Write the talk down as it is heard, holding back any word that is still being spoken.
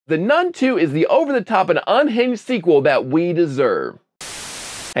The Nun 2 is the over-the-top and unhinged sequel that we deserve.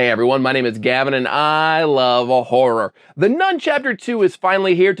 Hey everyone, my name is Gavin and I love a horror. The Nun Chapter 2 is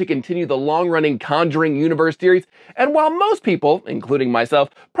finally here to continue the long-running Conjuring Universe series, and while most people, including myself,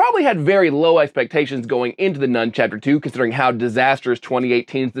 probably had very low expectations going into The Nun Chapter 2 considering how disastrous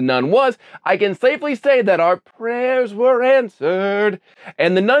 2018's The Nun was, I can safely say that our prayers were answered,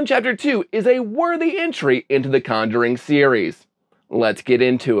 and The Nun Chapter 2 is a worthy entry into the Conjuring series. Let's get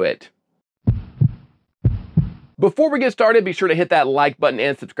into it. Before we get started, be sure to hit that like button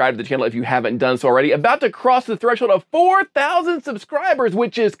and subscribe to the channel if you haven't done so already. About to cross the threshold of 4,000 subscribers,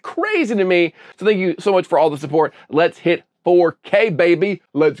 which is crazy to me. So thank you so much for all the support. Let's hit 4K, baby.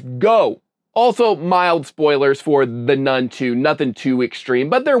 Let's go. Also, mild spoilers for The Nun 2, nothing too extreme,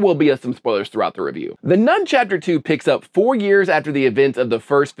 but there will be some spoilers throughout the review. The Nun Chapter 2 picks up 4 years after the events of the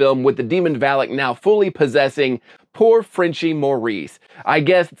first film, with the demon Valak now fully possessing poor Frenchie Maurice. I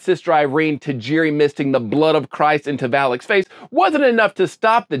guess Sister Irene Tajiri misting the blood of Christ into Valak's face wasn't enough to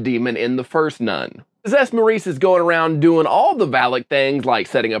stop the demon in the first Nun. Possessed Maurice is going around doing all the Valak things, like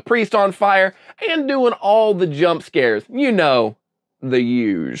setting a priest on fire and doing all the jump scares, you know, the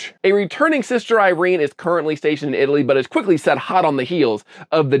huge. A returning Sister Irene is currently stationed in Italy, but is quickly set hot on the heels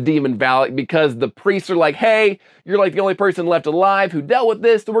of the demon Valak because the priests are like, hey, you're like the only person left alive who dealt with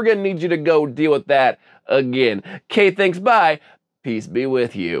this, so we're gonna need you to go deal with that again. Okay, thanks, bye. Peace be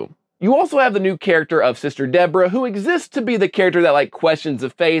with you. You also have the new character of Sister Deborah, who exists to be the character that like questions the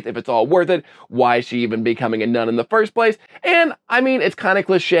faith, if it's all worth it, why is she even becoming a nun in the first place? And I mean, it's kind of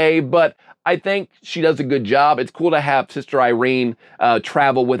cliche, but I think she does a good job. It's cool to have Sister Irene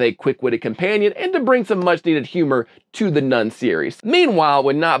travel with a quick-witted companion and to bring some much-needed humor to the Nun series. Meanwhile,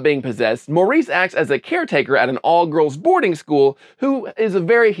 when not being possessed, Maurice acts as a caretaker at an all-girls boarding school who is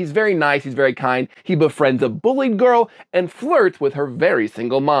he's very nice, he's very kind, he befriends a bullied girl and flirts with her very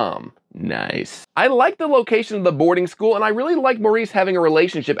single mom. Nice. I like the location of the boarding school, and I really like Maurice having a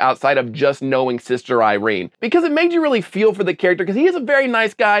relationship outside of just knowing Sister Irene, because it made you really feel for the character, because he is a very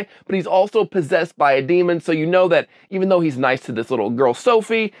nice guy, but he's also possessed by a demon, so you know that even though he's nice to this little girl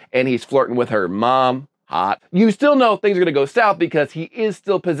Sophie, and he's flirting with her mom, hot, you still know things are gonna go south because he is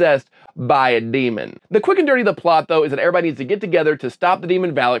still possessed by a demon. The quick and dirty of the plot, though, is that everybody needs to get together to stop the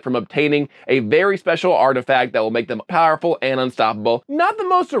demon Valak from obtaining a very special artifact that will make them powerful and unstoppable. Not the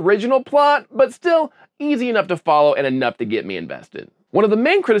most original plot, but still easy enough to follow and enough to get me invested. One of the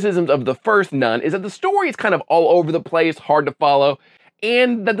main criticisms of the first Nun is that the story is kind of all over the place, hard to follow,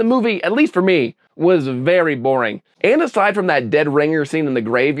 and that the movie, at least for me, was very boring. And aside from that dead ringer scene in the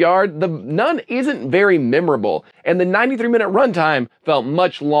graveyard, the Nun isn't very memorable, and the 93-minute runtime felt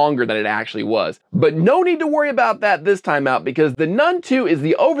much longer than it actually was. But no need to worry about that this time out, because The Nun 2 is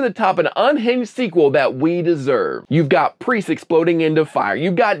the over-the-top and unhinged sequel that we deserve. You've got priests exploding into fire,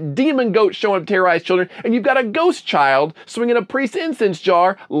 you've got demon goats showing up to terrorize children, and you've got a ghost child swinging a priest's incense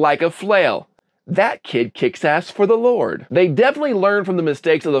jar like a flail. That kid kicks ass for the Lord. They definitely learned from the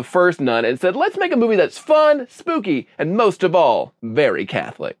mistakes of the first Nun and said, let's make a movie that's fun, spooky, and most of all, very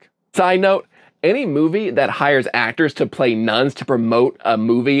Catholic. Side note, any movie that hires actors to play nuns to promote a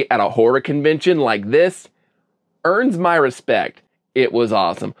movie at a horror convention like this earns my respect. It was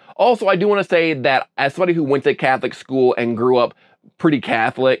awesome. Also, I do want to say that as somebody who went to Catholic school and grew up pretty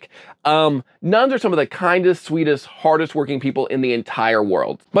Catholic, nuns are some of the kindest, sweetest, hardest working people in the entire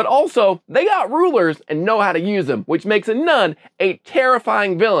world. But also, they got rulers and know how to use them, which makes a nun a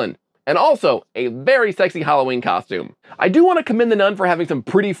terrifying villain, and also a very sexy Halloween costume. I do want to commend the Nun for having some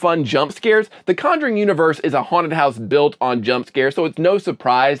pretty fun jump scares. The Conjuring Universe is a haunted house built on jump scares, so it's no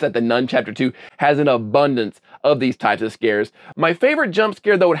surprise that the Nun Chapter 2 has an abundance of these types of scares. My favorite jump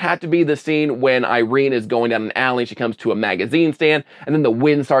scare, though, would have to be the scene when Irene is going down an alley and she comes to a magazine stand, and then the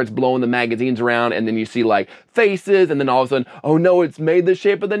wind starts blowing the magazines around, and then you see like faces, and then all of a sudden, oh no, it's made the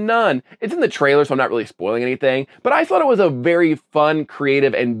shape of the nun. It's in the trailer, so I'm not really spoiling anything, but I thought it was a very fun,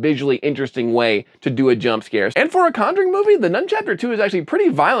 creative, and visually interesting way to do a jump scare. And for a Conjuring movie, The Nun Chapter 2 is actually pretty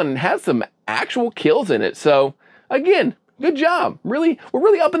violent and has some actual kills in it, so again, good job. We're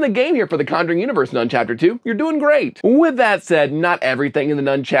really up in the game here for the Conjuring Universe, Nun Chapter 2. You're doing great. With that said, not everything in the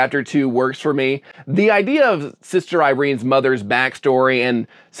Nun Chapter 2 works for me. The idea of Sister Irene's mother's backstory and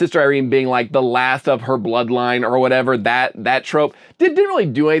Sister Irene being like the last of her bloodline or whatever, that trope, didn't really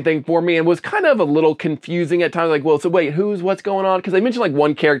do anything for me and was kind of a little confusing at times. Like, well, so wait, what's going on? Because they mentioned like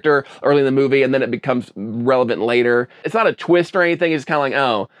one character early in the movie and then it becomes relevant later. It's not a twist or anything. It's kind of like,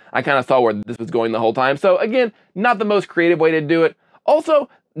 oh, I kind of saw where this was going the whole time. So again, not the most creative way to do it. Also,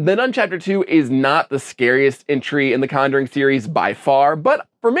 The Nun Chapter 2 is not the scariest entry in the Conjuring series by far, but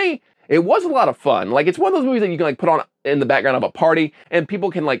for me, It was a lot of fun. Like, it's one of those movies that you can like put on in the background of a party and people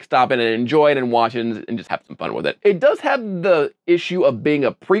can like stop in and enjoy it and watch it and just have some fun with it. It does have the issue of being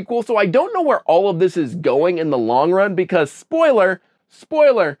a prequel, so I don't know where all of this is going in the long run because spoiler,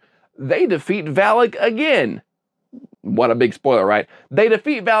 they defeat Valak again. What a big spoiler, right? They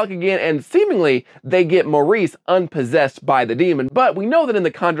defeat Valak again, and seemingly they get Maurice unpossessed by the demon. But we know that in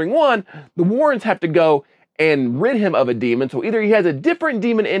The Conjuring 1, the Warrens have to go and rid him of a demon. So either he has a different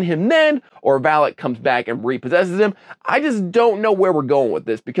demon in him then, or Valak comes back and repossesses him. I just don't know where we're going with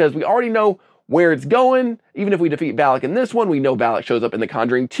this because we already know where it's going. Even if we defeat Valak in this one, we know Valak shows up in The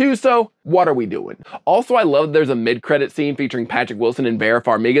Conjuring 2, so what are we doing? Also, I love there's a mid-credit scene featuring Patrick Wilson and Vera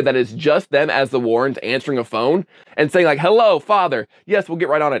Farmiga that is just them as the Warrens answering a phone and saying like, hello, father. Yes, we'll get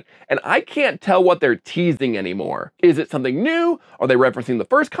right on it. And I can't tell what they're teasing anymore. Is it something new? Are they referencing the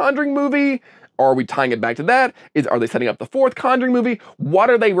first Conjuring movie? Or are we tying it back to that? Are they setting up the fourth Conjuring movie?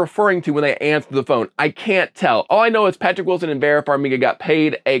 What are they referring to when they answer the phone? I can't tell. All I know is Patrick Wilson and Vera Farmiga got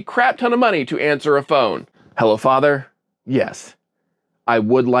paid a crap ton of money to answer a phone. Hello, father? Yes, I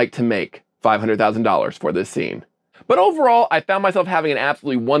would like to make $500,000 for this scene. But overall, I found myself having an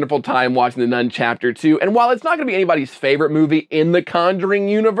absolutely wonderful time watching The Nun Chapter 2, and while it's not going to be anybody's favorite movie in the Conjuring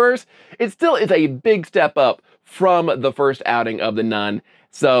universe, it still is a big step up from the first outing of The Nun.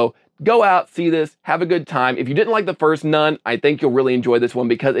 So go out, see this, have a good time. If you didn't like the first Nun, I think you'll really enjoy this one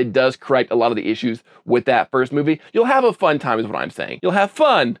because it does correct a lot of the issues with that first movie. You'll have a fun time is what I'm saying. You'll have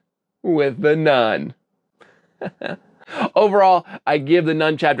fun with The Nun. Overall, I give The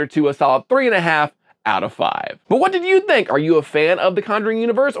Nun Chapter 2 a solid 3.5 out of 5. But what did you think? Are you a fan of the Conjuring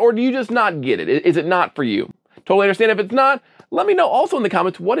universe or do you just not get it? Is it not for you? Totally understand if it's not. Let me know also in the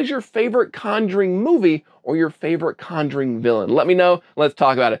comments, what is your favorite Conjuring movie or your favorite Conjuring villain? Let me know. Let's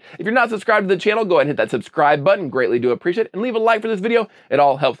talk about it. If you're not subscribed to the channel, go ahead and hit that subscribe button. Greatly do appreciate it. And leave a like for this video. It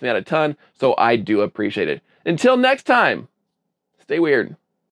all helps me out a ton, so I do appreciate it. Until next time, stay weird.